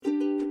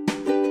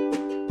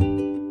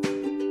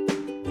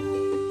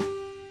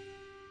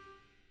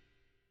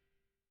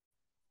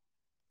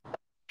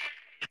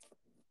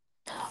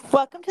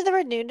Welcome to the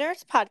Renewed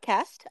Nurse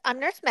podcast. I'm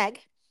Nurse Meg.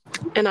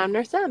 And I'm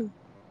Nurse M.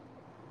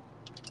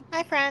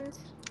 Hi, friend.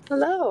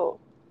 Hello.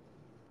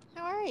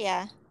 How are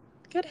ya?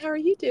 Good. How are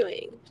you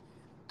doing?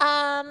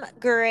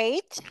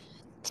 Great.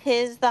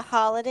 Tis the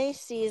holiday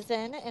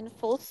season in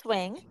full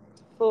swing.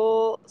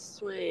 Full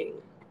swing.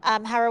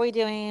 How are we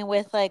doing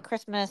with like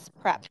Christmas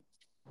prep?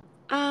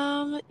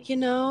 You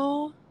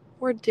know,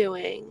 we're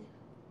doing.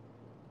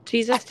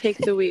 Jesus take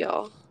the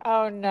wheel.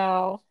 Oh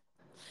no.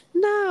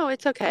 No,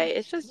 it's okay.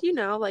 It's just,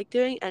 like like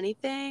doing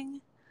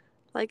anything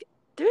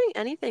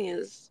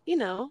is,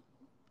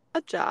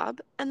 a job.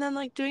 And then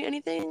like doing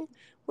anything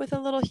with a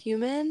little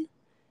human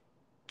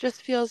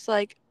just feels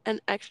like an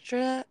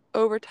extra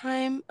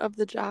overtime of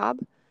the job.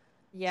 So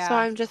Yeah.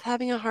 I'm just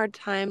having a hard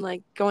time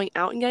like going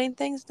out and getting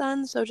things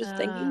done. So just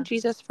thanking Uh,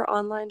 Jesus for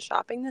online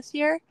shopping this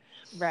year.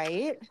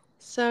 right?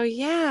 So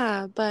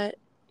yeah, but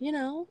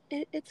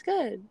it's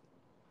good.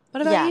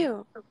 What about Yeah.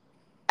 you?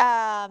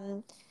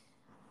 Um,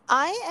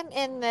 I am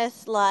in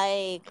this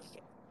like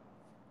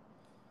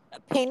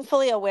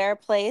painfully aware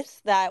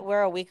place that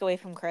we're a week away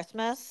from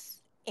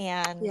Christmas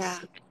and Yeah.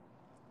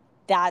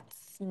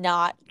 that's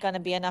not going to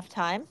be enough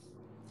time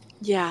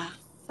Yeah.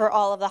 for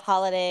all of the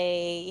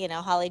holiday,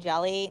 holly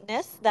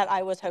jolliness that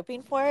I was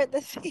hoping for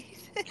this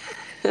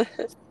season.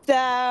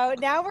 So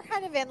now we're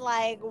kind of in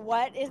like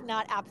what is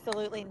not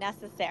absolutely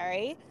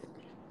necessary.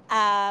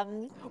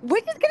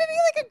 Which is gonna be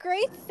like a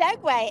great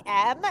segue,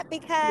 Em, Yeah.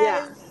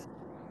 because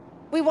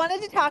we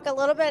wanted to talk a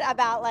little bit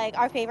about like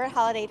our favorite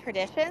holiday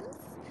traditions.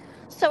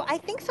 So I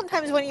think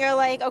sometimes when you're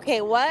like,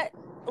 okay, what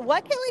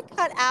can we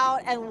cut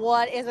out and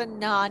what is a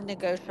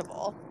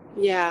non-negotiable for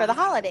Yeah. the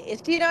holidays?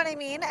 Do you know what I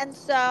mean? And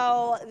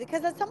so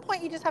because at some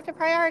point you just have to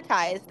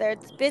prioritize.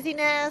 There's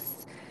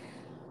busyness.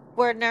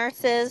 We're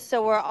nurses,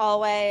 so we're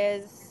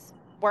always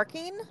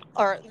working,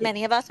 or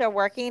many of us are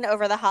working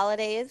over the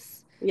holidays.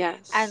 And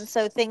Yes.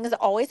 so things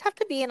always have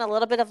to be in a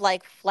little bit of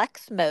like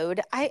flex mode.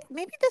 I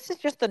maybe this is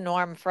just the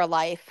norm for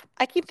life.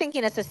 I keep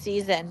thinking it's a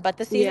season, but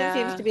the season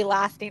seems Yeah. to be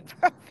lasting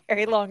for a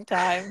very long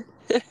time.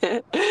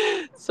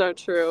 So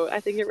true. I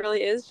think it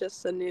really is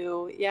just a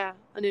new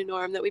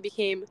norm that we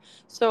became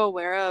so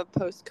aware of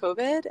post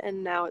COVID,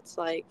 and now it's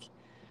like,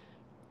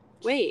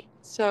 wait,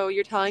 so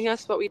you're telling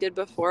us what we did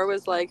before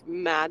was like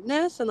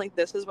madness, and like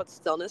this is what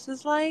stillness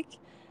is like,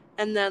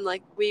 and then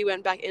like we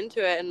went back into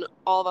it, and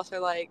all of us are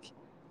like,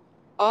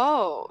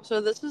 oh,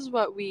 so this is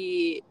what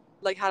we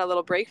like had a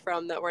little break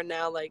from that we're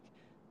now like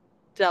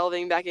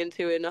delving back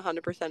into in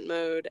 100%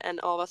 mode, and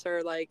all of us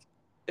are like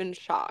in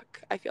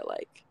shock, I feel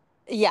like.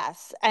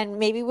 Yes, and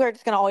maybe we're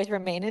just going to always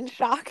remain in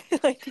shock.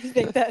 Like, do you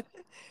think that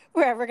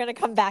we're ever going to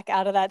come back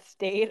out of that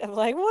state of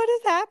like, what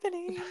is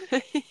happening?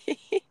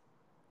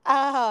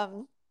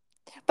 Um,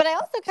 but I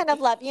also kind of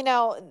love,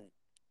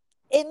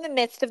 in the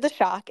midst of the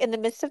shock, in the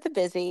midst of the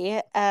busy,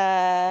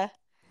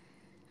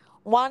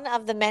 one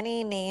of the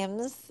many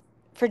names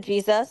for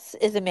Jesus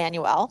is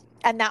Emmanuel,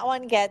 and that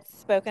one gets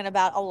spoken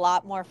about a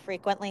lot more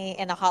frequently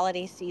in a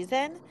holiday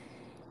season,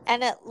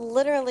 and it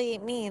literally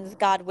means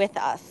God with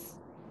us.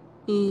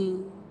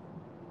 Mm,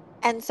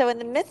 And so in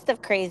the midst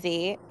of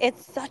crazy,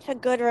 it's such a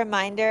good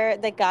reminder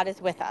that God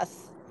is with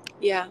us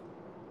yeah.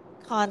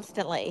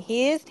 constantly.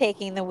 He is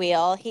taking the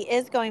wheel, He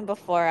is going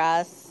before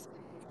us,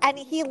 and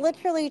He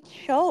literally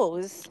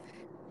chose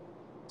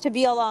to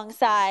be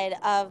alongside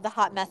of the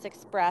hot mess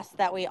express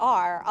that we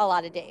are a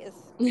lot of days.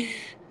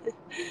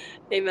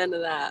 Amen to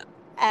that.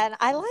 And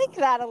I like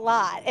that a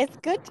lot. It's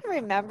good to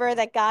remember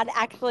that God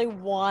actually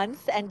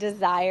wants and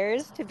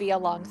desires to be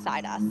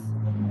alongside us.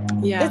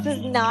 Yeah. This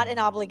is not an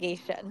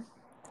obligation,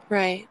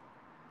 Right.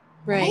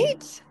 Right.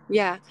 right?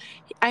 Yeah.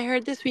 I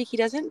heard this week he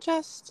doesn't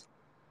just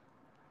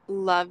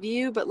love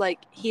you, but like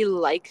he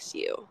likes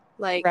you.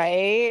 Like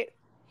Right?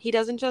 he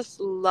doesn't just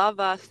love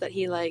us that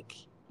he like,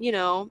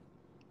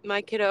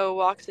 my kiddo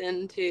walks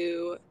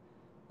into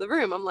the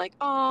room. I'm like,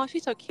 "Oh,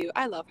 she's so cute.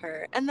 I love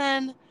her." And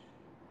then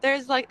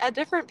there's like a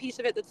different piece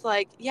of it that's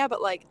like, yeah,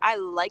 but like I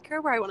like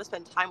her where I want to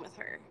spend time with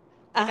her.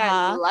 Uh Like I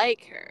huh.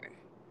 like her.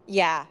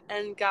 Yeah.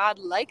 And God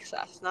likes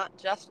us, not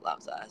just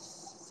loves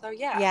us. So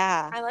yeah,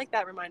 Yeah. I like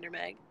that reminder,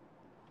 Meg.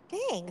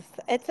 Thanks.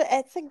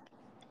 It's a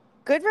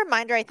good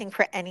reminder, I think,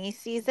 for any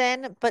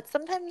season. But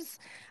sometimes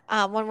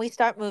when we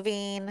start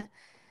moving,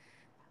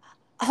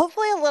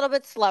 hopefully a little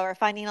bit slower,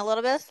 finding a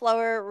little bit of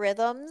slower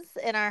rhythms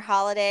in our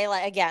holiday,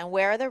 like again,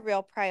 where are the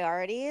real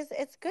priorities?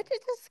 It's good to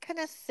just kind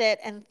of sit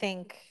and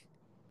think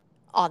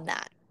on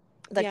that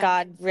Yeah.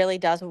 God really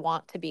does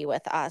want to be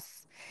with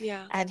us.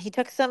 Yeah. And He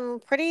took some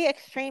pretty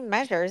extreme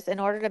measures in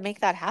order to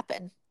make that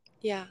happen.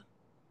 Yeah.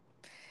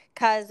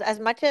 Because as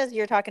much as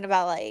you're talking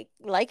about like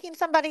liking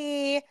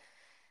somebody,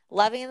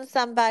 loving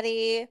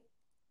somebody,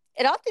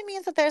 it often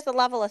means that there's a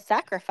level of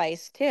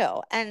sacrifice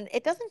too. And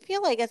it doesn't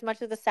feel like as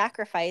much of the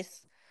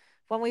sacrifice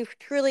when we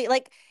truly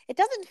like it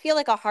doesn't feel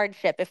like a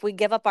hardship if we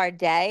give up our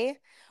day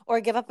or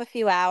give up a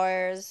few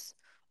hours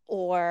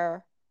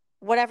or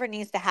whatever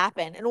needs to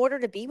happen in order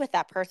to be with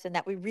that person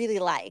that we really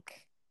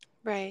like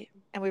Right.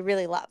 and we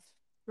really love.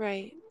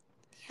 Right.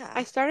 I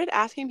Yeah. started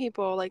asking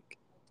people like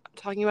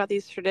talking about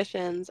these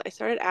traditions, I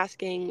started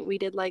asking. We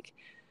did like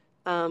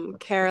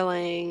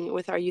caroling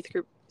with our youth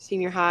group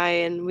senior high,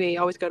 and we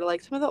always go to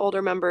like some of the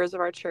older members of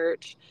our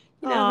church,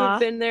 who've Aw.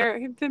 been there,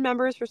 who've been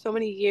members for so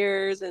many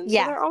years, and so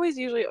Yeah. they're always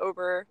usually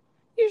over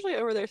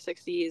their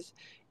 60s.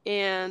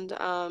 And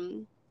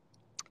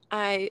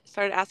I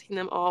started asking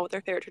them all what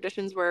their favorite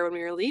traditions were when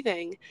we were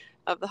leaving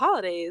of the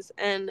holidays,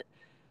 and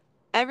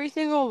every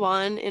single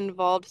one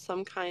involved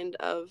some kind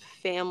of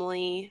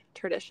family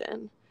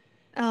tradition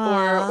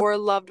Aw. or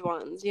loved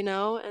ones,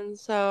 and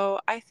so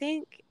I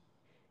think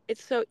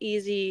it's so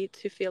easy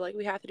to feel like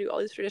we have to do all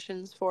these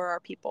traditions for our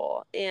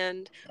people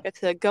and we have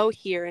to go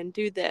here and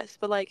do this.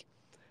 But like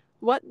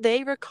what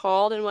they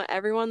recalled and what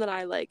everyone that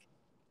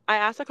I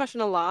ask that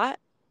question a lot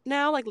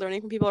now, like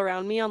learning from people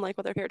around me on like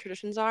what their favorite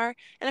traditions are.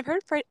 And I've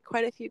heard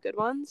quite a few good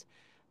ones,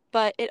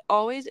 but it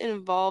always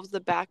involves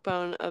the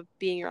backbone of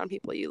being around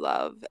people you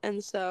love.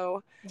 And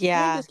so I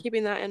think Yeah. just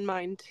keeping that in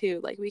mind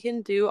too. Like we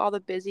can do all the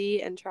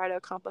busy and try to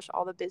accomplish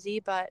all the busy,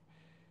 but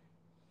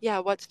yeah,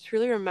 what's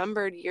truly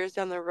remembered years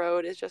down the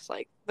road is just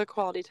like the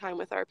quality time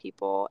with our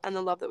people and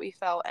the love that we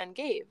felt and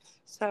gave.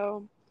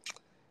 So,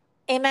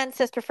 Amen,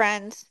 sister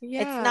friends.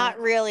 It's yeah, not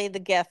really the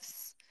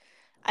gifts.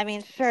 I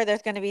mean, sure,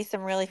 there's going to be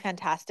some really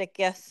fantastic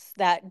gifts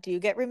that do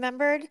get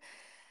remembered,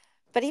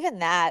 but even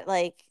that,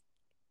 like,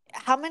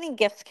 how many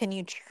gifts can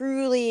you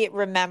truly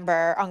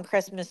remember on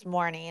Christmas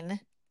morning?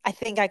 I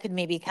think I could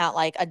maybe count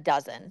like a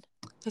dozen,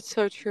 that's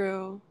so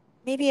true.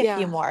 maybe a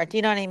few Yeah, more. Do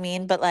you know what I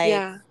mean? But like,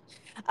 yeah.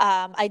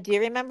 I do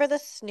remember the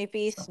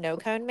Snoopy snow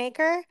cone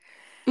maker.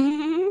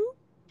 I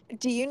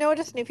Do you know what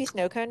a Snoopy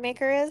snow cone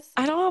maker is?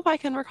 don't know if I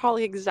can recall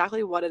like,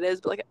 exactly what it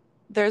is, but like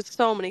there's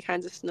so many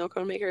kinds of snow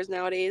cone makers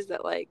nowadays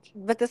that like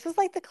But this is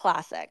like the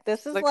classic.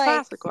 the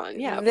classic one.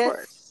 Yeah, of This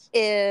course.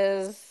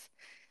 is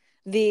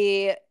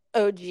the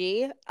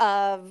OG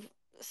of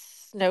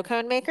snow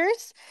cone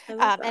makers. I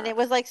love And that. it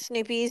was like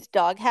Snoopy's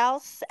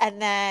doghouse.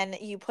 And then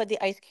you put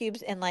the ice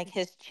cubes in like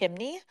his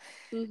chimney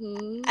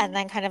and Mhm.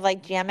 then kind of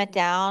like jam it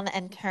down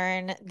and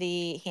turn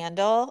the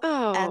handle.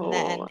 And Oh,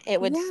 then it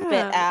would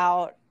spit yeah.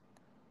 out,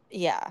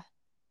 yeah,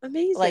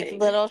 like Amazing.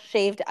 little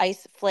shaved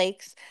ice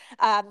flakes,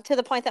 to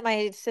the point that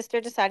my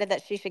sister decided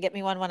that she should get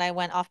me one when I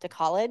went off to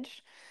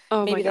college.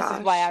 Oh my Maybe this is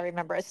why I gosh.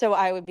 remember it. So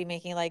I would be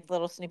making like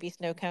little Snoopy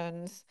snow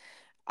cones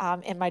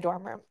in my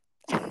dorm room.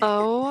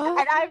 Oh,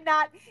 And I'm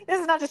not, this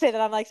is not to say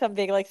that I'm like some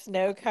big like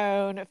snow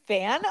cone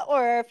fan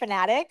or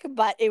fanatic,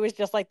 but it was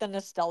just like the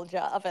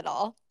nostalgia of it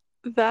all.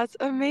 that's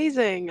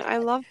amazing. I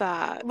love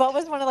that. What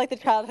was one of like the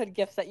childhood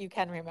gifts that you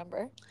can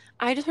remember?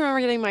 I just remember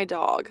getting my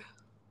dog.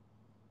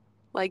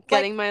 Like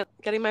Like,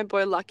 getting my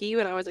boy Lucky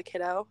when I was a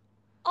kiddo.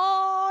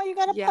 oh, you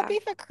got a Yeah. puppy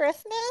for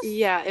Christmas?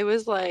 Yeah, it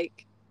was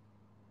like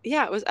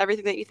yeah, it was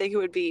everything that you think it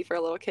would be for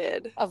a little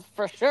kid. Oh,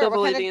 for sure. Still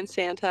What kind of, believing in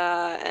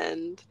Santa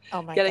and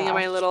oh my getting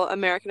my gosh. little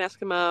American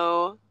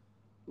Eskimo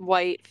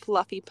white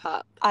fluffy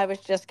pup. I was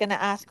just gonna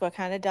ask what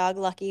kind of dog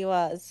Lucky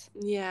was.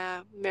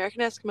 Yeah,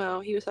 American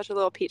Eskimo. He was such a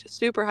little peach,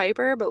 super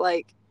hyper, but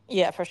like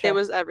Yeah, for it sure.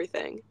 was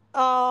everything.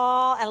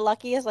 Oh, and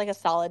Lucky is like a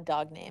solid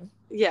dog name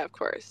Yeah, of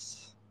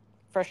course.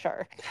 for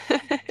sure.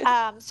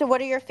 So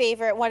what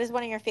is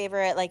one of your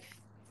favorite like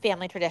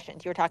family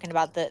traditions? You were talking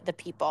about the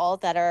people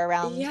that are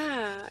around.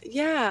 Yeah,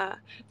 yeah.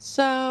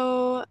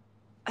 So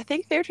I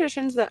think favorite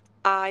traditions that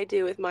I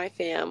do with my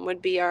fam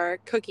would be our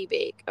cookie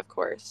bake, of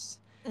course.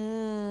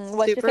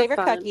 What's your Super favorite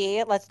fun.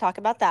 cookie? Let's talk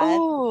about that.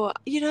 Oh,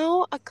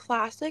 a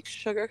classic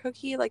sugar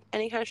cookie, like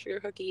any kind of sugar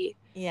cookie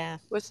Yeah.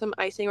 with some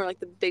icing or like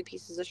the big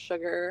pieces of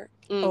sugar.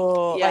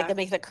 Oh, like Yeah. it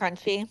makes it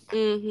crunchy.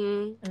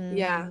 Mm-hmm.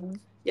 Yeah. Mm-hmm.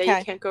 Yeah, you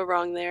Okay. can't go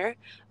wrong there.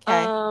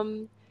 Okay.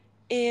 Um,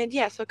 and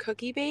yeah, so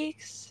cookie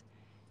bakes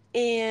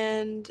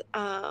and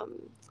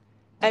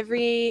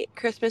every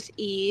Christmas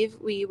Eve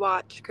we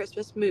watch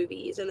Christmas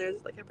movies, and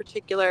there's like a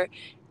particular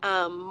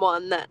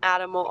one that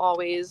Adam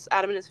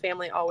and his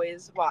family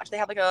always watch. They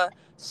have like a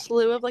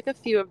slew of like a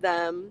few of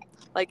them,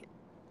 like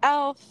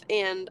Elf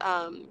and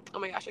oh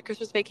my gosh, A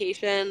Christmas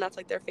Vacation. That's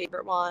like their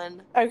favorite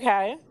one.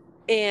 Okay.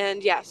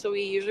 And yeah, so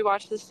we usually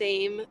watch the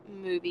same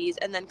movies,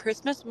 and then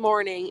Christmas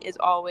morning is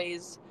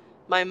always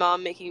my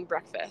mom making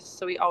breakfast.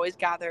 So we always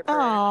gather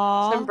for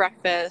some Aw.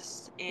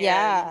 breakfast, and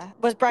Yeah.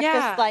 Was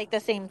breakfast yeah, like the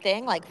same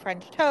thing, like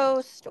French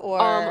toast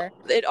or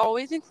it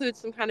always includes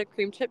some kind of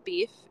cream chip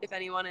beef. If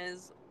anyone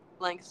is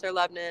Lancaster,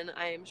 Lebanon,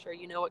 I am sure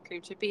you know what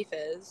cream chip beef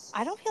is.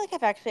 I don't feel like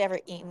I've actually ever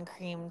eaten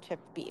cream chip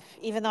beef,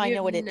 even though I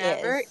know You've what it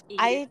never is.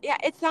 eaten, yeah.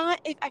 It's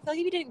not. If I feel like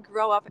if you didn't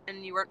grow up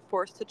and you weren't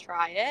forced to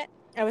try it,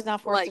 I was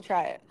not forced to like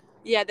try it.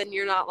 yeah, then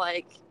you're not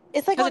like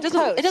It's like because on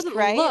toast,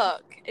 right?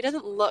 it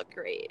doesn't look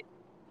great.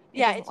 It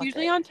Yeah, doesn't it's look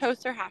usually great. on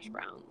toast or hash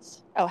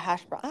browns. Oh,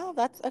 hash brown. Oh,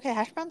 that's okay.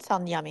 Hash browns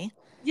sound yummy.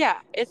 Yeah,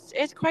 it's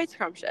quite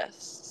scrumptious.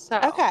 So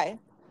Okay.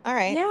 All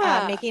right.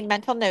 yeah, Making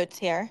mental notes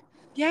here.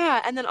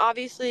 yeah, and then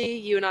obviously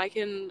you and I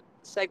can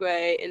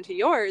segue into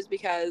yours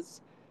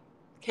because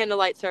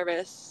candlelight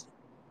service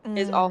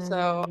is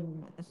also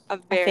Mm, a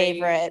a very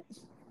favorite.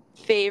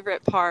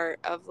 favorite part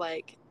of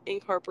like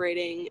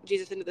incorporating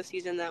Jesus into the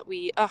season that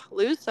we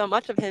lose so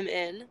much of him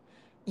in,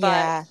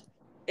 but Yeah.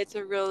 it's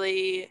a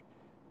really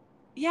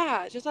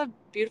yeah, it's just a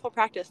beautiful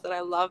practice that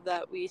I love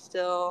that we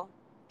still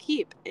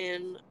keep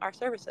in our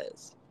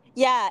services.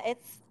 Yeah,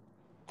 it's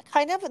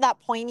kind of that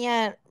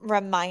poignant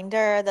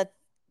reminder that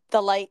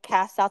the light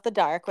casts out the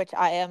dark, which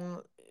I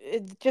am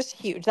it's just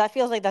huge. That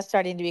feels like that's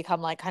starting to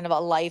become like kind of a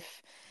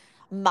life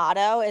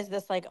motto, is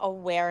this like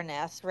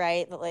awareness,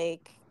 right? That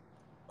like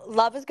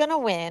love is going to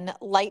win,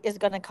 light is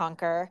going to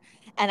conquer.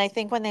 And I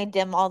think when they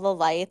dim all the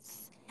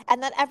lights,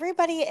 and that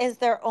everybody is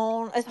their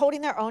own, is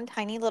holding their own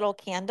tiny little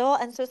candle.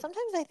 And so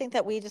sometimes I think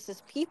that we just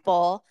as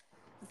people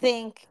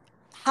think,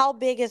 how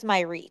big is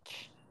my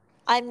reach?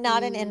 I'm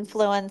not an Mm,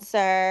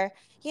 influencer.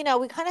 You know,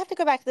 we kind of have to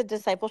go back to the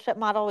discipleship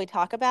model we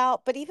talk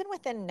about, but even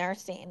within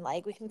nursing,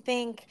 like we can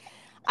think,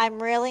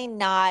 I'm really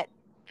not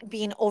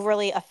being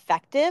overly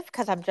effective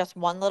because I'm just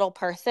one little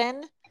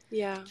person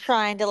yeah,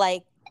 trying to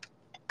like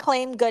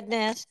claim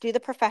goodness, do the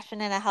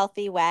profession in a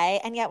healthy way.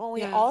 And yet, when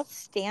we yeah, all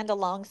stand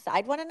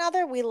alongside one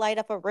another, we light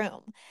up a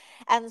room.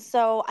 And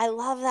so, I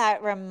love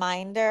that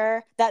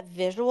reminder, that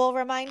visual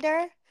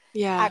reminder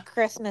yeah, at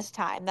Christmas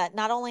time, that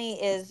not only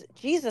is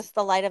Jesus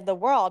the light of the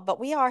world, but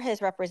we are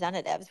his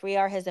representatives, we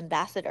are his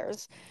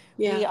ambassadors,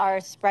 we yeah, are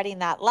spreading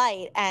that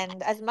light.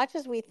 And as much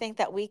as we think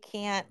that we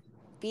can't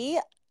be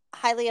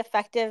highly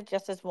effective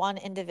just as one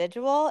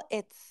individual,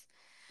 it's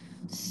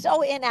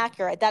so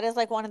inaccurate. That is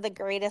like one of the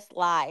greatest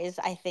lies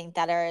I think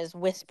that is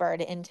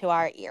whispered into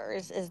our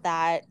ears, is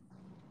that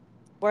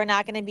we're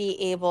not going to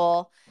be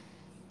able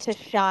to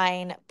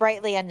shine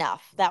brightly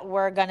enough, that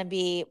we're going to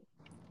be,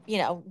 you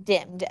know,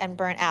 dimmed and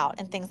burnt out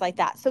and things like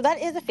that. So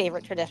that is a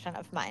favorite tradition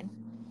of mine.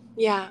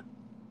 yeah.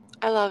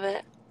 I love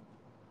it.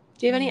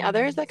 Do you have any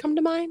others Mm. that come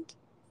to mind?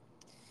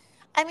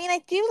 I mean, I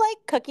do like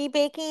cookie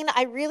baking.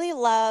 I really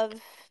love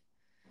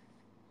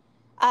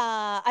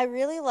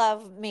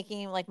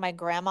making like my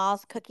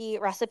grandma's cookie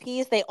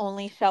recipes. They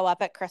only show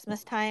up at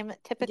Christmas time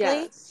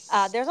typically. Yes.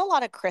 There's a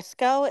lot of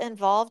Crisco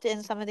involved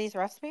in some of these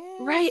recipes,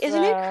 Right,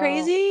 isn't it so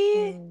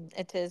crazy?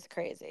 it is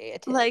crazy.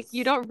 It Like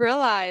you is. don't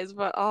realize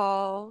what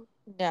all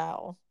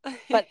No,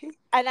 but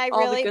and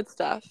all the good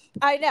stuff.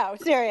 I know,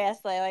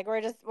 seriously, like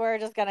we're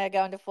just gonna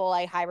go into full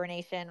like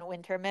hibernation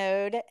winter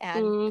mode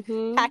and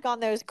Mhm. pack on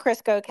those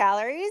Crisco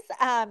calories.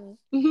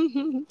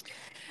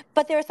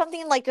 But there was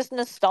something like just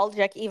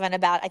nostalgic even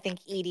about I think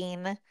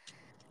eating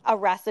a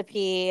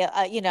recipe,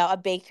 you know, a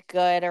baked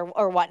good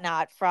or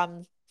whatnot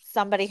from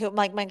somebody who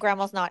like my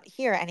grandma's not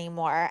here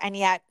anymore, and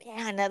yet,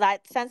 man,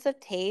 that sense of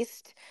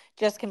taste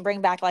just can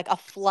bring back like a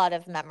flood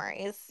of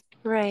memories.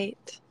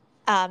 Right.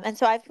 And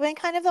so I've been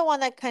kind of the one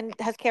that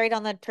has carried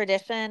on the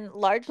tradition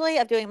largely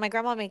of doing. My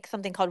grandma makes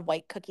something called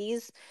white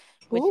cookies,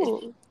 which is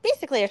Ooh.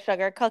 basically a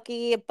sugar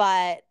cookie,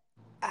 but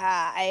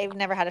I've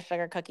never had a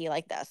sugar cookie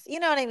like this. You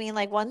know what I mean?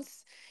 Like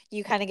once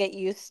you kind of get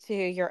used to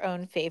your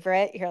own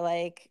favorite, you're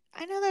like,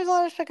 I know there's a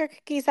lot of sugar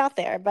cookies out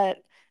there,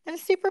 but I'm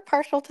super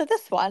partial to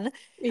this one.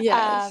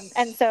 And Yes.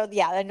 so,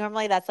 yeah, and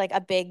normally that's like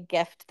a big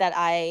gift that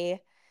I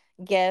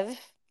give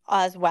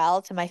as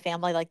well to my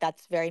family. Like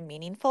that's very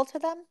meaningful to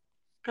them.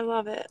 I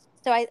love it.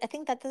 So I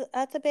think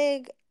that's a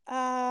big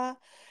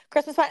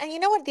Christmas one. And you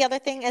know what the other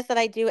thing is that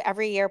I do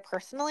every year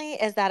personally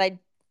is that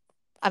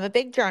I'm a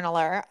big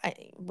journaler.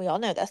 We all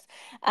know this.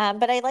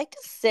 But I like to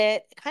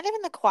sit kind of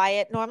in the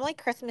quiet, normally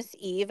Christmas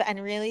Eve,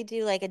 and really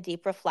do like a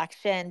deep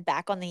reflection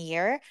back on the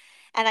year.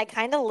 And I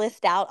kind of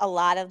list out a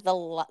lot of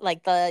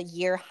like the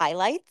year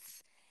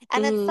highlights.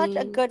 And it's such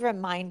a Mm. good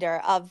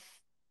reminder of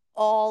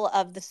all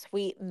of the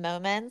sweet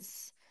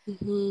moments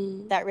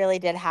Mhm. that really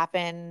did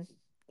happen,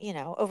 you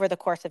know, over the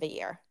course of a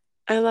year.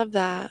 I love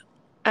that.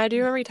 I do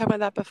remember you talking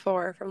about that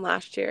before from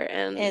last year,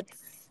 and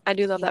It's I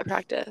do love that huge.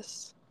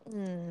 practice.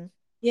 Mm.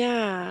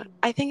 Yeah,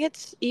 I think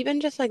it's even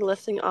just like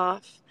listing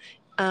off,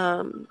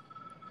 um,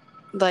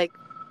 like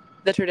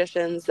the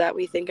traditions that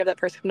we think of that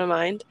first come to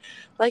mind.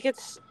 Like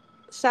it's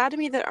sad to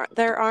me that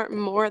there aren't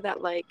more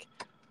that like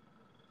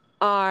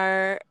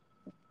are.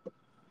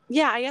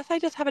 Yeah, I guess I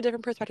just have a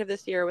different perspective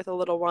this year with a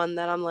little one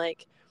that I'm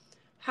like,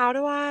 how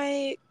do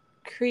I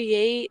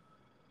create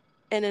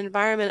an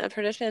environment of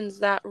traditions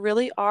that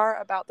really are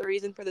about the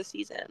reason for the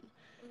season?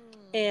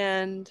 Mm.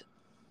 And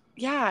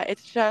yeah,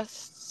 it's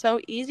just so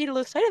easy to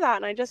lose sight of that.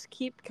 And I just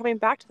keep coming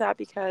back to that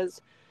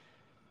because,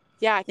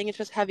 yeah, I think it's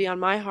just heavy on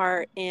my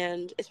heart.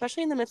 And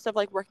especially in the midst of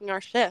like working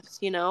our shifts,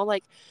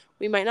 like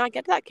we might not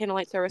get to that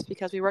candlelight service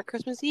because we work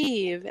Christmas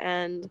Eve.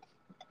 And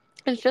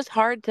it's just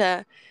hard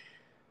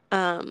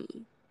um,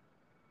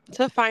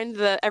 to find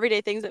the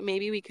everyday things that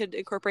maybe we could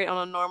incorporate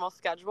on a normal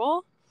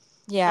schedule.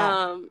 Yeah.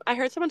 I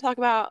heard someone talk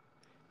about,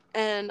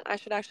 and I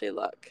should actually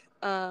look,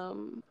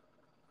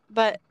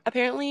 but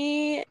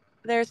apparently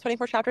there's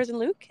 24 chapters in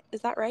Luke.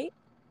 Is that right?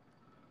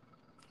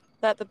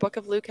 That the book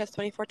of Luke has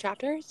 24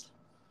 chapters?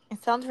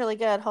 It sounds really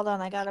good. Hold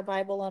on, I got a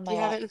Bible on Do my you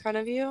have lap. it in front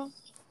of you?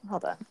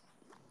 Hold on.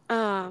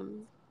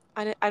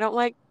 I don't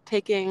like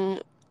taking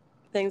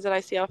things that I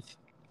see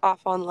off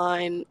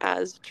online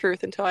as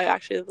truth until I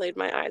actually laid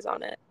my eyes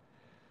on it.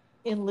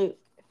 In Luke.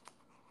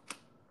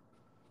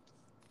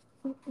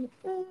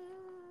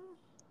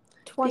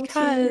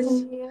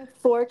 Because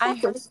 24 I,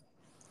 chapters.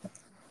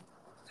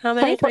 how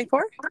many? 24.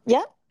 24?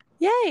 Yeah.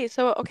 Yay!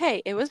 So,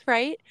 okay, it was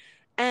right.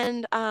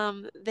 And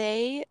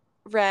they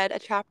read a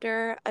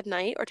chapter a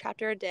night or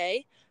chapter a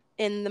day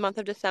in the month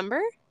of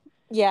December.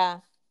 Yeah,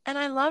 And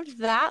I loved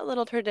that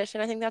little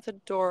tradition. I think that's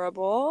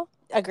adorable.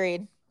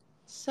 agreed.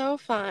 So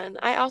fun.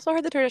 I also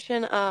heard the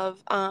tradition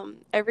of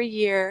every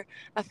year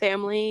a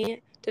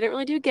family didn't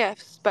really do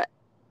gifts, but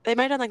they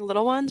might have done like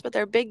little ones, but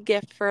their big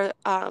gift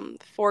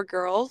for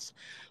girls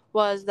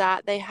was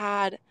that they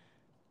had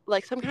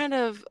like some kind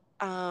of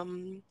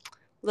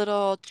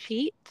little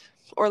cheat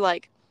or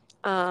like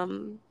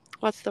um,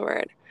 what's the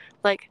word?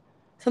 Like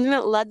something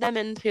that led them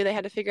into they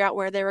had to figure out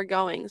where they were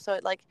going. So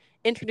it like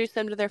introduced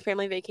them to their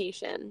family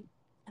vacation.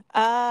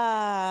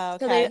 Ah,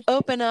 So they'd okay.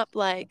 open up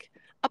like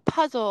a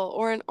puzzle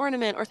or an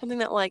ornament or something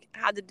that like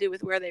had to do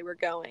with where they were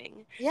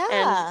going. And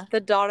Yeah, the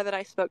daughter that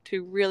I spoke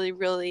to really,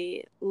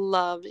 really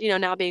loved,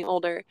 now being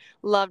older,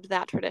 loved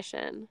that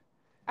tradition.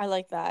 I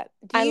like that.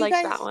 I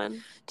liked that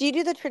one. Do you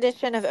do the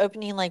tradition of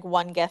opening like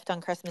one gift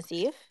on Christmas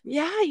Eve?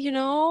 Yeah,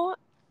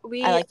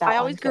 I like I that one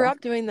always grew too.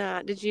 up doing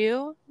that. Did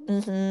you?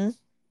 Mm-hmm.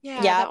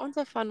 Yeah, that Yep. one's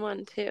a fun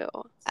one too.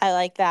 I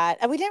like that.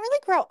 And we didn't really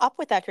grow up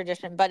with that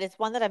tradition, but it's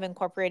one that I've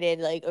incorporated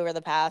like over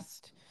the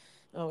past,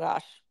 oh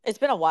gosh, it's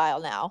been a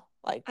while now,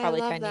 like I probably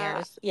love 10 that.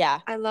 years. Yeah.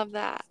 I love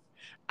that.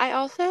 I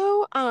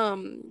also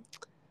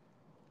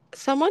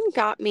someone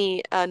got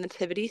me a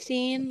nativity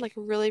scene, like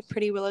a really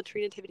pretty willow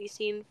tree nativity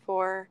scene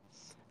for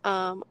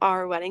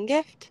our wedding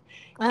gift.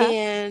 Uh-huh.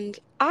 And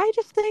I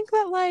just think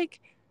that like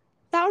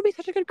that would be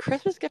such a good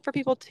Christmas gift for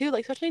people too,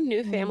 like especially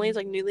new families, Mm.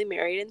 like newly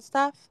married and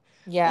stuff.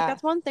 Like Yeah.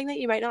 that's one thing that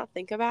you might not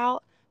think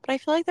about. But I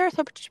feel like there are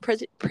so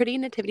pretty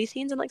nativity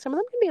scenes, and like some of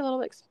them can be a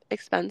little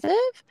expensive.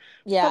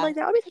 But Yeah. like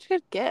that would be such a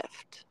good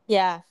gift,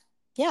 Yeah.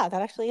 Yeah.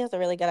 That actually is a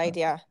really good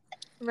idea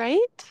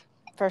right?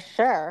 for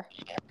sure.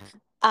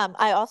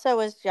 I also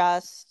was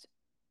just,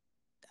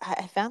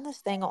 I found this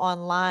thing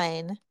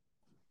online.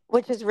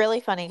 Which is really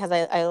funny because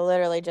I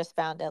literally just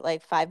found it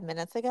like 5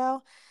 minutes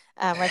ago,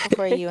 right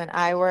before you and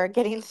I were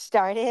getting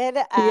started.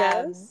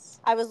 Yes.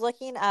 I was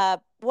looking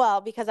up,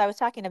 well, because I was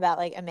talking about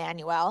like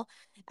Emmanuel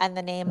and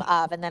the name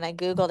of, and then I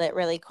Googled it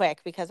really quick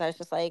because I was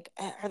just like,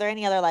 are there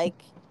any other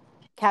like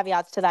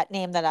caveats to that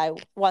name that I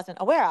wasn't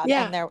aware of?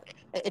 Yeah. And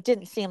it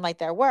didn't seem like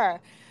there were.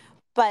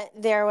 But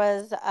there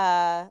was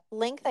a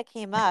link that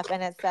came up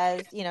and it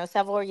says,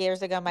 several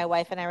years ago, my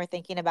wife and I were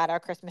thinking about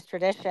our Christmas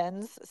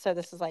traditions. So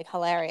this is like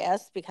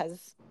hilarious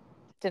because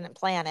didn't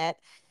plan it.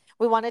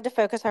 We wanted to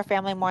focus our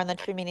family more on the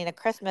true meaning of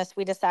Christmas.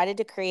 We decided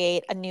to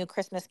create a new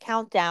Christmas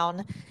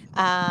countdown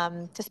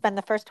to spend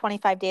the first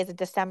 25 days of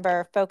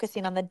December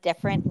focusing on the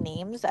different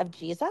names of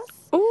Jesus,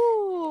 which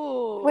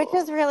Ooh.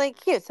 is really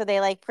cute. So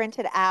they like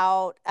printed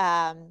out,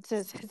 so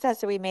it says,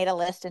 so we made a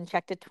list and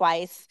checked it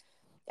twice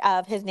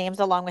of his names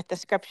along with the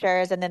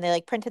scriptures. And then they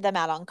like printed them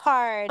out on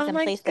cards Oh and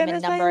my placed them in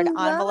goodness, I numbered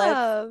envelopes.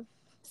 love.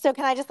 So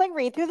can I just like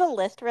read through the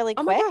list really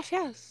Oh my quick? gosh,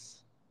 yes.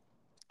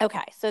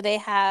 Okay, so they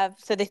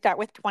start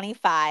with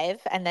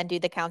 25 and then do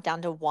the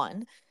countdown to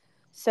 1.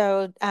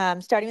 So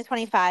starting with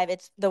 25,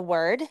 it's the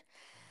Word,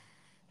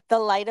 the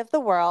light of the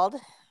world,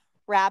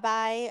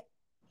 rabbi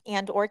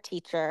and or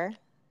teacher,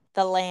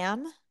 the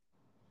Lamb,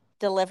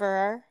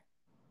 deliverer,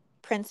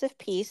 Prince of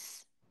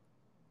Peace,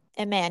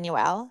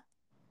 Emmanuel,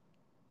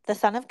 the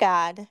Son of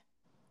God,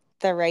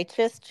 the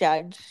righteous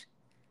judge,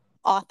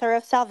 author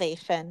of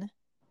salvation,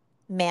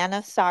 man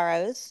of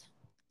sorrows,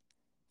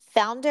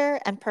 founder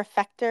and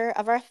perfecter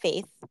of our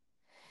faith,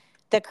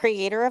 the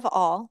creator of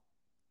all,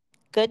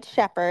 good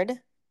shepherd,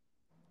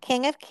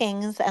 King of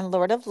kings and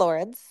Lord of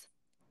lords.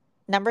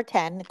 Number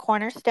 10,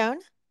 cornerstone,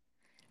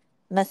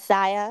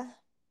 Messiah,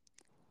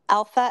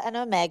 Alpha and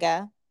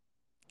Omega,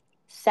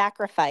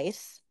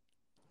 sacrifice,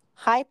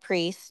 high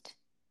priest,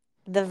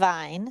 the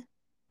vine,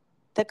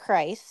 the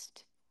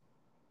Christ,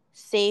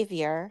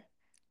 Savior,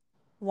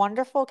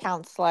 wonderful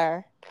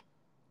counselor,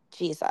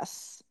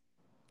 Jesus.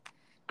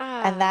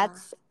 And Ah,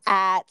 that's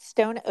at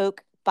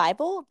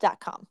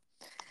stoneoakbible.com.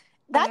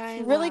 That's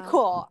I really love.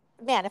 cool.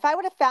 Man, if I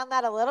would have found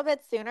that a little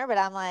bit sooner, but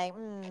I'm like,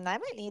 I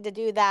might need to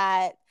do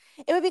that.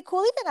 It would be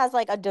cool even as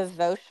like a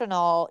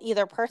devotional,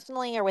 either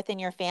personally or within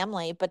your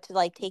family, but to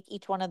like take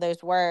each one of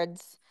those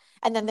words.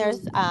 And then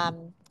there's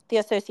Mhm. the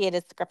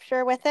associated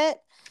scripture with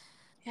it.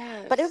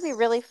 But it would be Yes.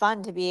 really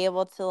fun to be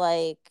able to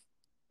like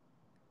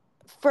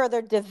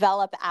further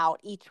develop out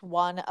each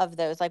one of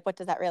those. Like, what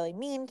does that really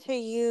mean to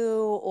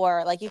you?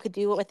 Or like you could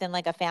do it within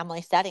like a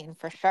family setting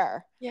for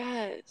sure.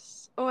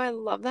 Yes. Oh, I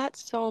love that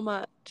so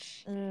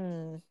much.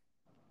 Mm,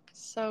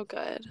 So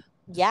good.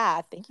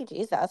 yeah. Thank you,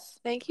 Jesus.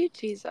 Thank you,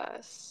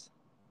 Jesus.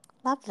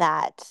 Love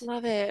that.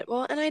 Love it.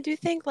 Well, and I do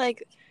think,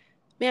 like,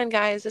 man,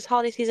 guys, this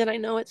holiday season, I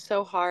know it's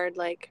so hard.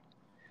 Like,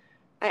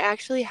 I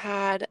actually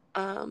had,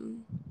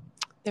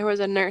 there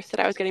was a nurse that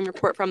I was getting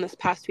report from this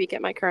past week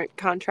at my current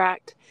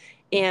contract,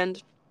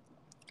 and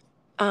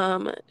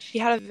she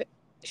had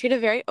a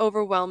very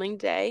overwhelming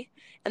day.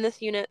 And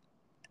this unit,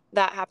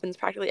 that happens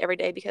practically every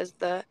day because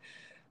the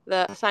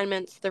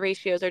assignments, the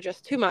ratios are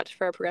just too much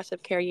for a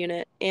progressive care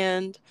unit.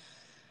 And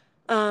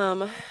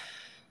um,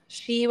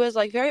 she was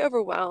like very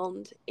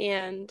overwhelmed.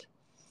 And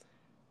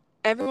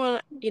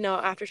everyone,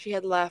 after she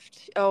had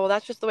left, oh,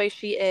 that's just the way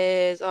she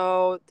is.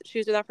 Oh, she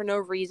was doing that for no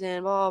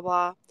reason, blah,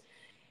 blah, blah.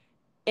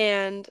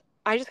 And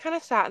I just kind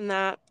of sat in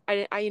that.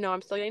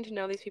 I'm still getting to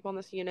know these people in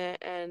this unit,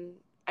 and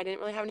I didn't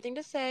really have anything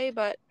to say,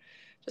 but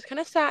just kind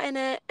of sat in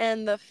it.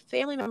 And the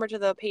family member to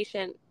the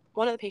patient,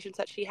 one of the patients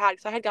that she had,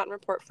 because I had gotten a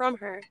report from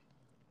her,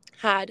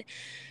 had,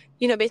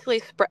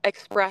 basically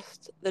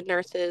expressed the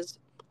nurses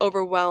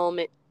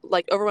overwhelmed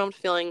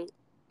feeling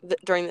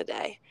during the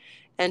day.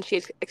 And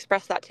she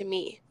expressed that to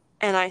me.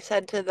 And I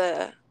said to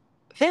the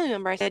family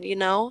member, I said,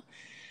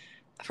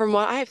 from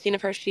what I have seen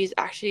of her, she's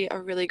actually a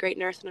really great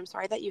nurse. And I'm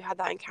sorry that you had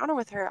that encounter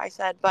with her. I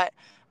said, but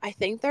I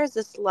think there's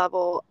this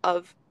level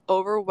of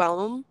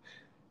overwhelmingness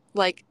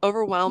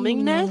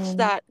Mm,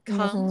 that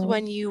comes mm-hmm,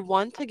 when you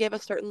want to give a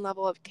certain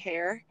level of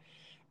care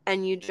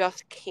and you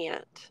just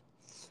can't.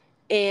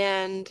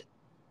 And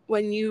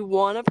when you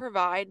want to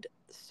provide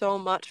so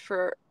much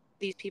for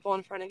these people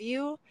in front of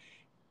you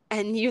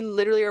and you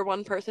literally are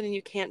one person and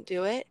you can't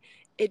do it,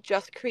 it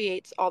just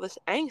creates all this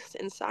angst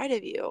inside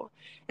of you.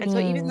 And so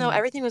even though mm,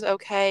 everything was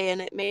okay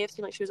and it may have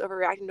seemed like she was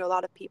overreacting to a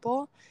lot of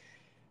people,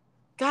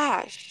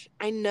 gosh,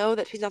 I know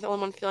that she's not the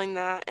only one feeling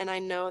that, and I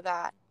know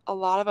that a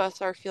lot of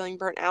us are feeling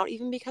burnt out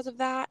even because of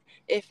that,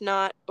 if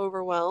not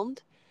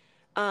overwhelmed.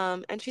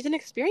 And she's an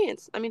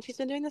experience. I mean, she's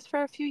been doing this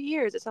for a few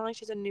years. It's not like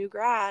she's a new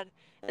grad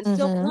and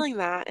still mm-hmm, feeling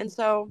that. And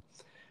so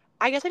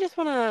I guess I just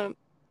want to,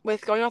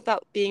 with going off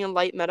that being a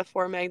light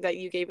metaphor, Meg, that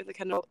you gave with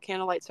the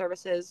candlelight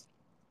services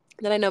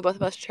that I know both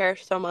of us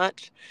cherish so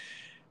much,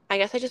 I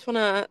guess I just want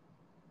to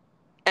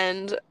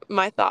end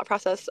my thought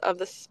process of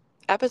this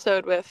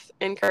episode with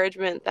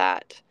encouragement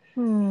that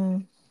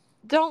mm,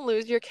 don't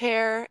lose your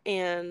care.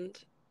 And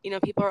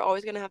people are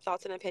always going to have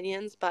thoughts and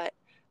opinions, but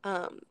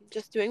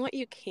just doing what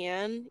you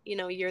can.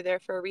 You're there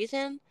for a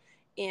reason,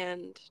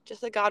 and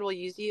just that God will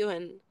use you.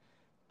 And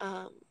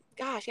um,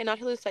 gosh, and not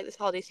to lose sight this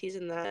holiday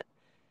season that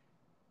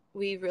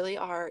we really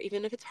are,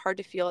 even if it's hard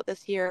to feel it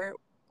this year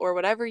or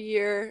whatever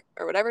year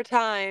or whatever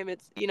time,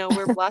 it's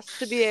we're blessed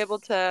to be able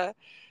to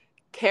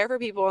care for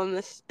people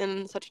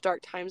in such dark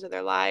times of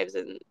their lives,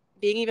 and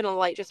being even a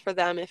light just for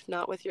them, if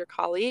not with your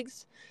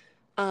colleagues.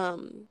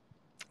 um,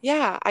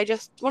 yeah, I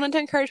just wanted to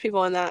encourage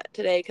people in that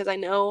today, because I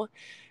know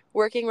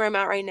working where I'm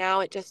at right now,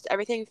 it just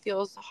everything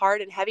feels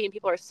hard and heavy, and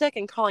people are sick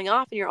and calling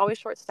off, and you're always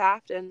short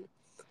staffed. And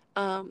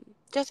um,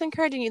 just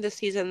encouraging you this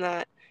season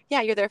that,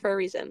 yeah, you're there for a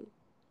reason.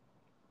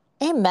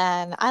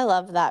 amen. I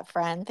love that,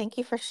 friend. Thank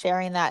you for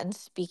sharing that and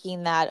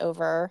speaking that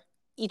over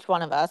each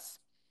one of us.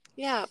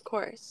 Yeah, of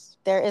course.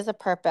 There is a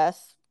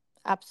purpose.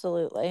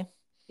 Absolutely.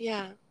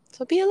 Yeah.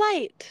 So be a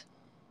light.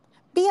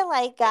 Be a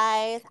light,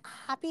 guys.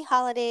 Happy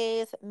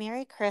holidays.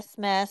 Merry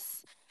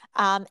Christmas.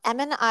 Em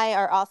and I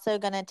are also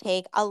going to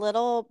take a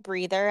little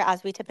breather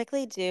as we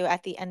typically do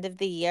at the end of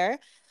the year.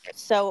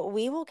 So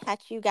we will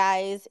catch you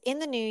guys in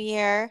the new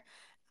year,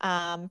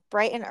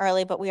 bright and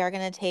early, but we are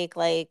going to take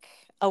like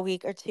a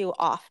week or two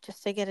off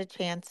just to get a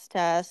chance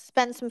to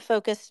spend some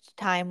focused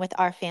time with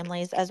our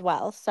families as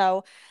well.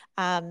 So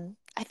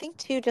I think,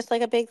 too, just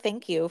like a big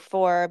thank you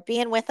for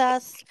being with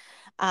us.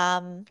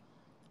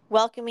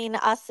 Welcoming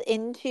us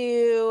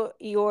into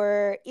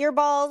your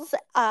earballs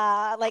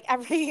like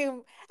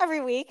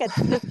every week.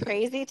 It's just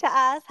crazy to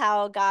us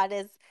how God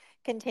is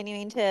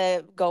continuing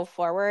to go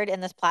forward in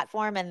this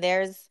platform, and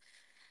there's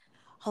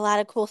a lot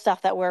of cool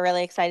stuff that we're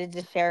really excited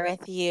to share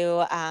with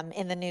you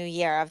in the new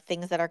year of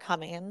things that are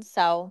coming.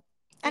 So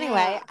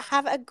anyway, Yeah.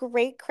 have a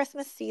great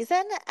Christmas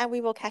season, and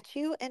we will catch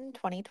you in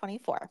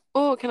 2024.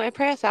 Oh, can I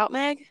pray us out,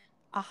 Meg?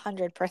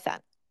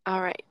 100%.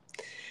 All right.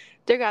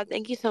 Dear God,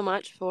 thank you so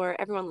much for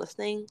everyone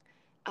listening.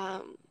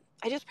 Um,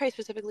 I just pray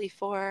specifically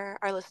for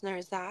our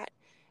listeners that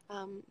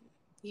um,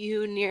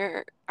 you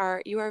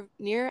are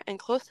near and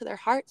close to their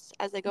hearts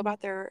as they go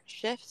about their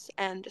shifts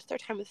and just their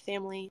time with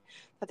family.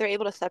 That they're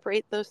able to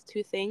separate those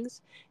two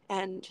things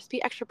and just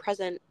be extra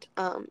present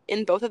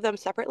in both of them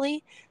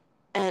separately,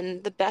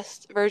 and the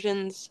best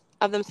versions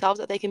of themselves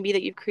that they can be,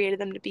 that you've created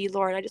them to be,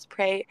 Lord. I just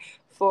pray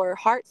for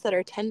hearts that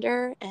are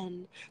tender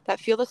and that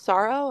feel the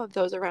sorrow of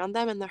those around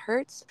them and the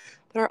hurts,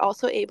 but are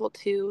also able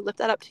to lift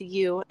that up to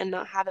you and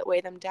not have it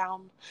weigh them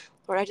down.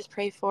 Lord, I just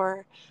pray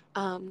for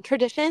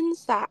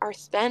traditions that are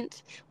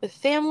spent with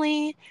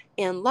family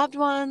and loved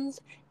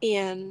ones,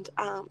 and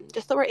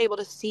just that we're able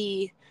to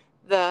see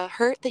the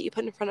hurt that you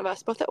put in front of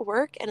us, both at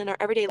work and in our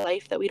everyday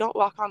life, that we don't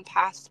walk on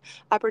past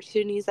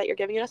opportunities that you're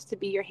giving us to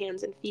be your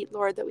hands and feet,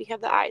 Lord, that we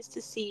have the eyes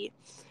to see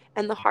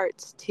and the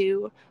hearts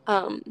to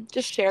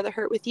just share the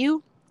hurt with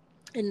you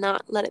and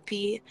not let it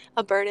be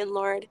a burden,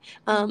 Lord.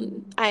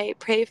 Mm. I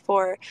pray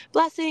for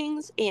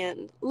blessings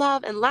and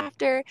love and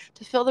laughter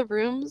to fill the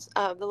rooms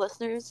of the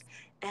listeners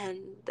and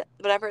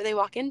whatever they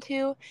walk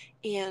into,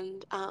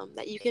 and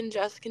that you can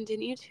just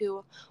continue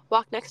to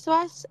walk next to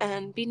us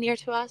and be near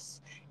to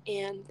us.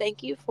 And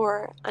thank you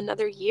for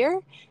another year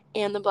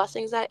and the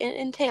blessings that it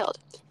entailed.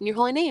 In your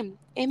holy name,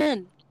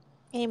 amen.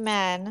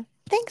 Amen.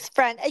 Thanks,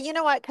 friend. You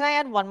know what? Can I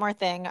add one more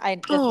thing?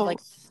 This is Oh, like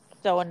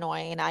so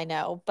annoying, I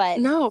know,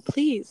 but no,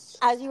 please.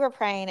 as you were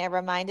praying, it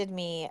reminded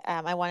me.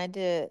 I wanted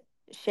to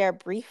share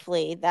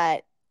briefly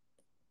that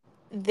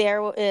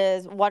there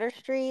is Water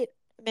Street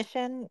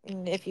Mission.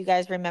 If you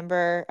guys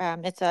remember,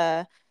 it's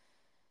a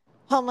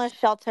homeless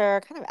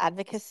shelter kind of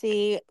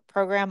advocacy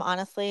program,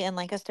 honestly, in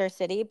Lancaster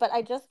City. But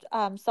I just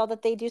saw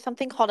that they do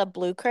something called a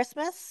Blue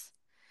Christmas.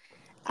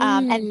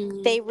 And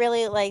Mm. they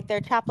really like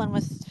their chaplain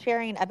was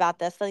sharing about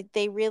this. Like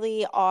they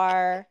really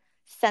are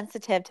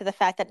sensitive to the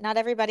fact that not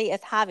everybody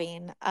is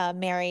having a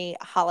merry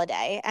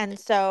holiday. And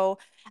so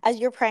as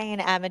you're praying,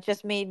 it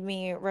just made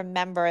me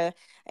remember.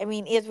 I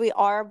mean, as we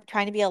are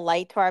trying to be a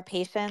light to our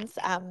patients,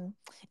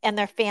 and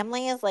their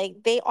families,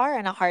 like they are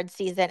in a hard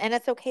season. And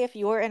it's okay if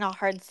you're in a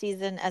hard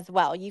season as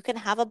well. You can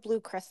have a blue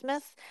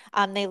Christmas.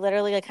 They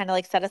literally like, kind of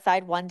like set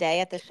aside one day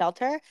at the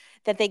shelter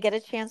that they get a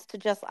chance to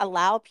just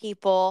allow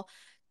people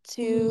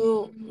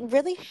to Mm.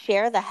 really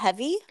share the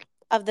heavy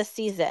of the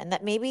season,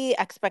 that maybe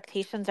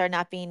expectations are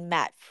not being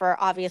met for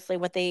obviously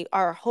what they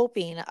are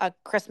hoping a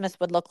Christmas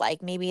would look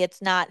like. Maybe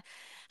it's not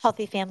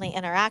healthy family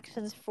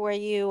interactions for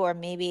you, or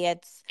maybe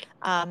it's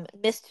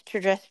missed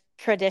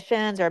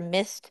traditions or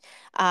missed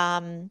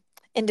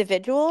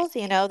individuals,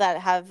 that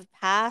have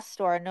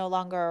passed or are no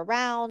longer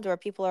around, or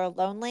people are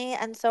lonely.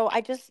 And so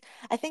I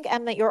think,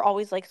 Em, that you're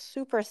always like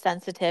super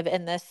sensitive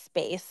in this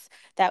space,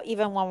 that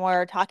even when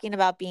we're talking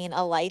about being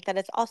a light, that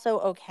it's also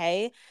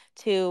okay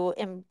to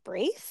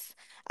embrace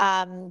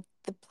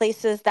the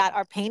places that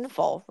are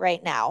painful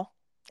right now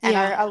and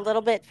are Yeah. a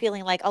little bit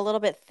feeling like a little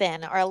bit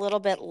thin or a little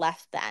bit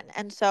less than.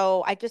 And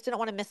so I just didn't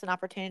want to miss an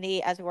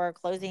opportunity as we're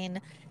closing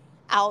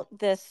out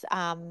this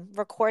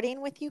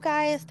recording with you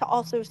guys to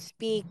also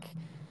speak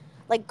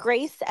like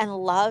grace and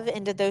love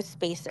into those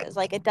spaces.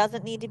 Like it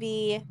doesn't need to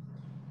be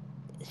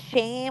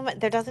shame.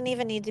 There doesn't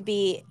even need to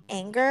be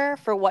anger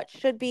for what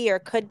should be or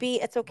could be.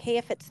 It's okay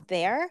if it's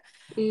there.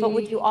 But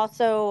would you Mm.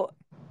 also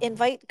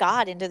invite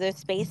God into those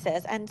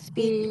spaces and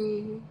speak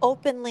Mm.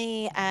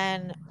 openly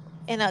and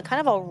in a kind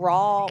of a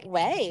raw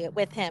way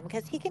with Him,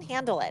 because He can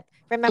handle it?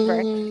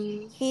 Remember,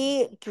 Mm.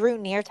 He drew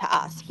near to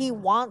us, He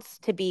wants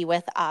to be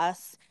with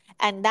us.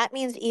 And that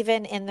means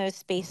even in those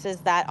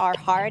spaces that are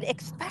hard,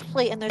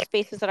 especially in those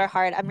spaces that are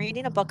hard. I'm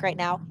reading a book right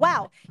now.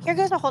 Wow, here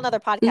goes a whole nother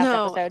podcast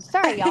No. episode.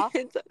 Sorry, y'all.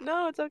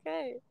 No, it's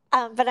okay.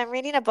 But I'm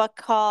reading a book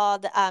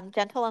called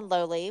Gentle and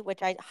Lowly,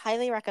 which I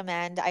highly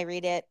recommend. I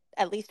read it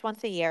at least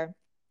once a year.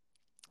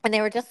 And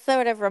they were just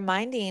sort of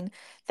reminding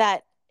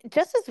that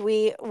just as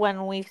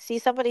when we see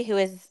somebody who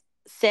is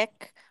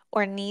sick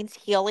or needs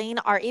healing,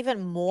 are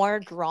even more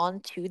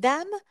drawn to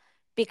them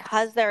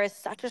because there is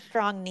such a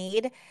strong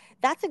need,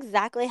 that's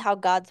exactly how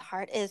God's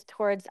heart is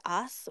towards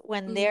us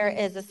when there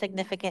is a Mm.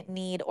 significant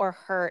need or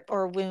hurt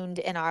or wound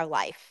in our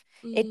life.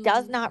 It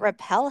does not Mm.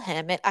 repel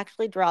him, it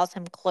actually draws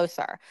him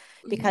closer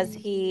because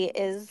he Mm.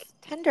 is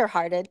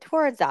tenderhearted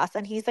towards us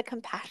and he's a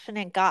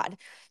compassionate God.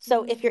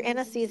 So if you're in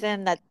a Mm.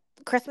 season that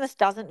Christmas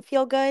doesn't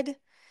feel good,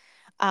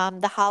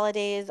 the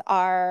holidays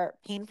are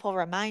painful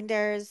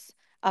reminders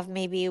of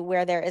maybe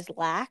where there is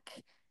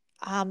lack.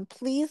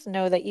 Please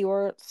know that you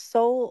are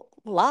so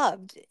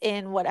loved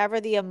in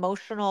whatever the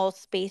emotional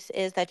space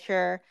is that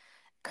you're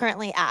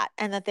currently at,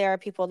 and that there are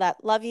people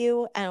that love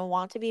you and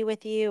want to be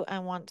with you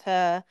and want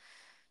to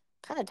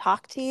kind of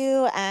talk to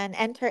you and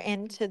enter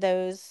into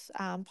those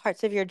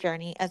parts of your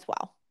journey as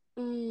well.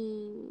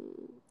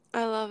 Mm.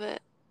 I love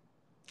it.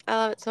 I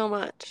love it so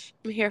much.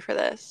 I'm here for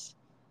this.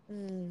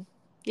 Mm.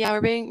 Yeah,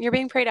 you're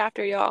being prayed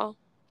after, y'all.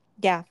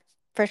 Yeah,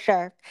 for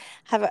sure.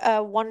 Have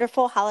a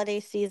wonderful holiday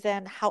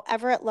season,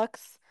 however it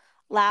looks,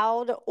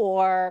 loud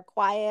or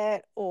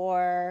quiet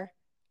or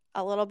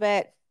a little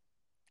bit,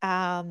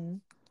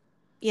 um,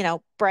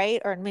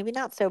 bright or maybe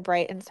not so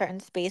bright in certain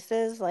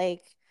spaces.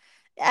 Like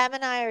Em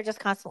and I are just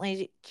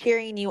constantly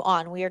cheering you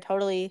on. We are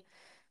totally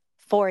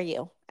for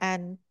you.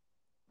 And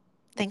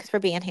thanks for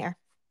being here.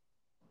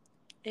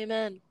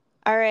 Amen.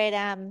 All right,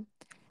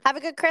 have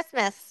a good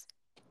Christmas.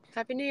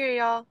 Happy New Year,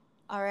 y'all.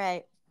 All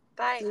right.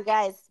 Bye. See you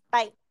guys.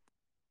 Bye.